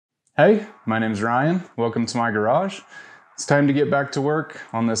Hey, my name's Ryan. Welcome to my garage. It's time to get back to work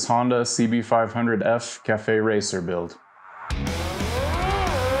on this Honda CB500F Cafe Racer build.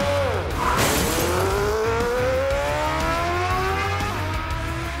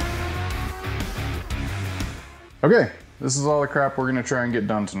 Okay, this is all the crap we're gonna try and get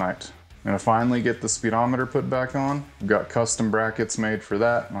done tonight. I'm gonna finally get the speedometer put back on. We've got custom brackets made for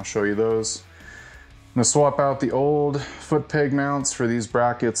that, and I'll show you those. I'm gonna swap out the old foot peg mounts for these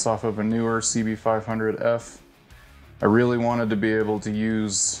brackets off of a newer CB500F. I really wanted to be able to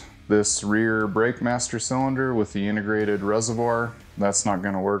use this rear brake master cylinder with the integrated reservoir. That's not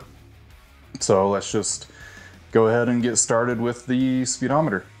gonna work. So let's just go ahead and get started with the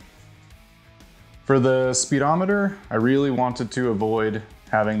speedometer. For the speedometer, I really wanted to avoid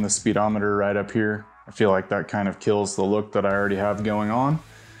having the speedometer right up here. I feel like that kind of kills the look that I already have going on.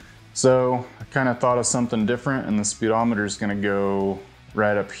 So I kind of thought of something different, and the speedometer is going to go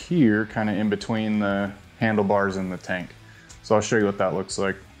right up here, kind of in between the handlebars and the tank. So I'll show you what that looks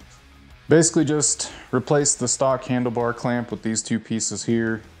like. Basically just replace the stock handlebar clamp with these two pieces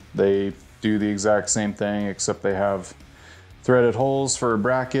here. They do the exact same thing, except they have threaded holes for a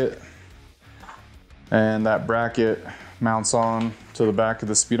bracket, and that bracket mounts on to the back of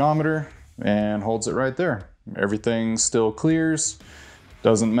the speedometer and holds it right there. Everything still clears.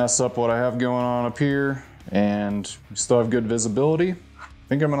 Doesn't mess up what I have going on up here, and you still have good visibility. I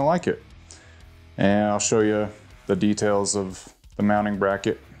think I'm gonna like it. And I'll show you the details of the mounting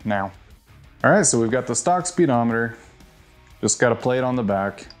bracket now. All right, so we've got the stock speedometer. Just got a plate on the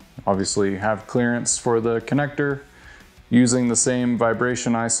back. Obviously have clearance for the connector, using the same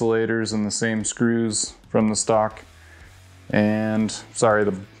vibration isolators and the same screws from the stock. And sorry,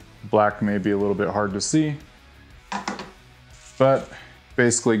 the black may be a little bit hard to see, but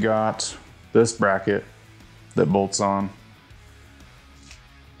basically got this bracket that bolts on,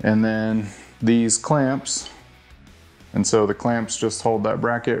 and then these clamps, and so the clamps just hold that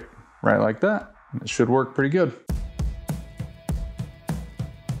bracket right like that. It should work pretty good.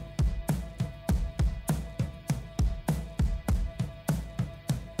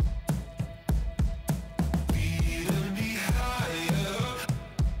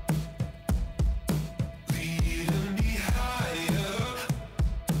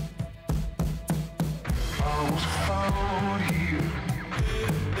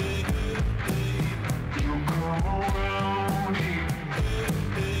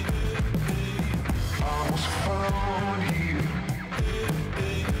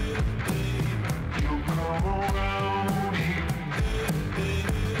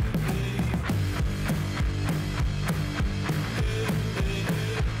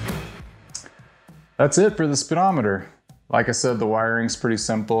 That's it for the speedometer. Like I said, the wiring's pretty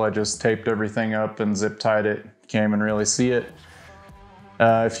simple. I just taped everything up and zip tied it. Can't even really see it.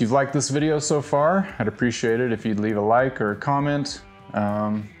 If you've liked this video so far, I'd appreciate it if you'd leave a like or a comment.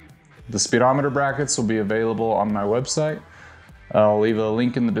 The speedometer brackets will be available on my website. I'll leave a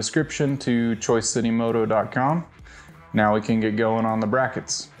link in the description to choicecitymoto.com. Now we can get going on the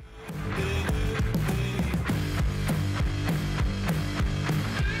brackets.